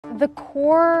The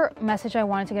core message I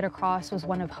wanted to get across was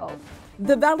one of hope.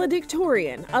 The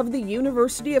valedictorian of the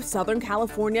University of Southern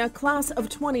California class of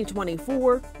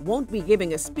 2024 won't be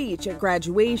giving a speech at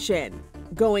graduation.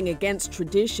 Going against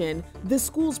tradition, the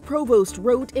school's provost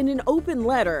wrote in an open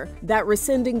letter that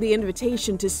rescinding the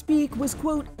invitation to speak was,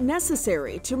 quote,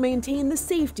 necessary to maintain the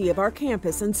safety of our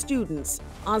campus and students.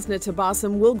 Asna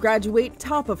Tabassum will graduate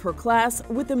top of her class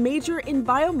with a major in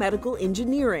biomedical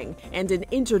engineering and an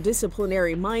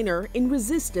interdisciplinary minor in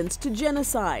resistance to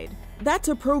genocide. That's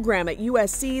a program at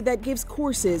USC that gives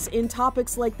courses in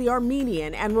topics like the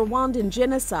Armenian and Rwandan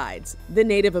genocides, the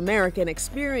Native American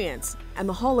experience, and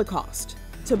the Holocaust.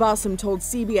 Tabassum told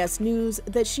CBS News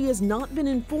that she has not been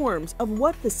informed of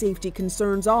what the safety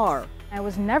concerns are. I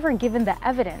was never given the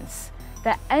evidence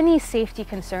that any safety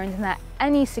concerns and that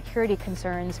any security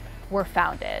concerns were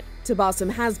founded.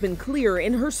 Tabassum has been clear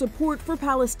in her support for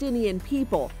Palestinian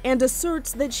people and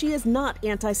asserts that she is not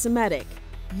anti-Semitic.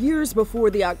 Years before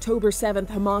the October 7th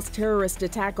Hamas terrorist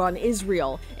attack on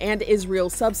Israel and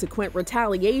Israel's subsequent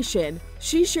retaliation,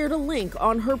 she shared a link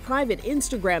on her private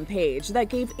Instagram page that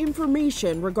gave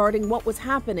information regarding what was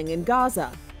happening in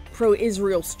Gaza.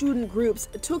 Pro-Israel student groups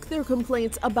took their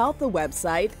complaints about the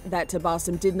website that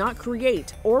Tabassum did not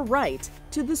create or write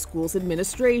to the school's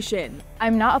administration.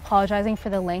 I'm not apologizing for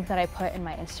the link that I put in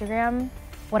my Instagram.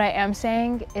 What I am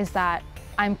saying is that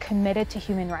I'm committed to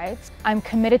human rights. I'm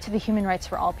committed to the human rights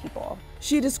for all people.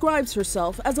 She describes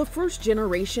herself as a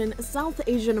first-generation South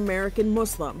Asian American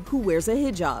Muslim who wears a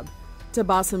hijab.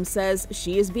 Tabassum says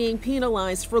she is being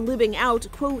penalized for living out,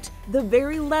 quote, the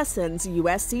very lessons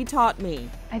USC taught me.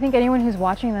 I think anyone who's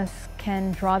watching this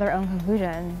can draw their own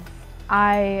conclusion.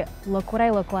 I look what I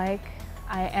look like.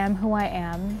 I am who I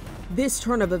am. This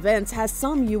turn of events has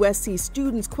some USC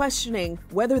students questioning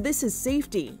whether this is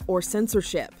safety or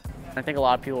censorship. I think a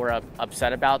lot of people were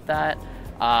upset about that,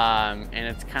 and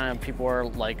it's kind of, people are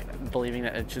like believing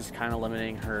that it's just kind of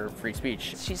limiting her free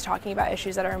speech. She's talking about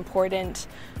issues that are important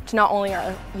to not only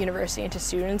our university and to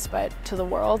students, but to the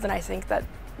world, and I think that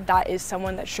that is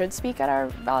someone that should speak at our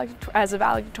as a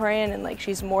valedictorian, and like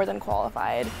she's more than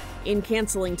qualified. In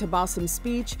canceling Tabassum's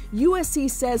speech, USC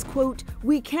says, quote,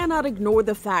 we cannot ignore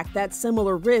the fact that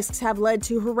similar risks have led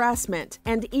to harassment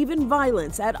and even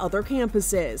violence at other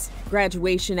campuses.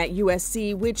 Graduation at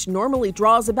USC, which normally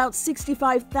draws about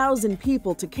 65,000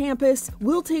 people to campus,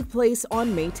 will take place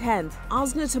on May 10th.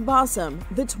 Asna Tabassum,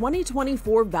 the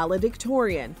 2024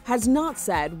 valedictorian, has not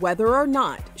said whether or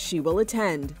not she will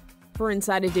attend. For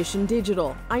Inside Edition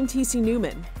Digital, I'm TC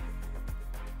Newman.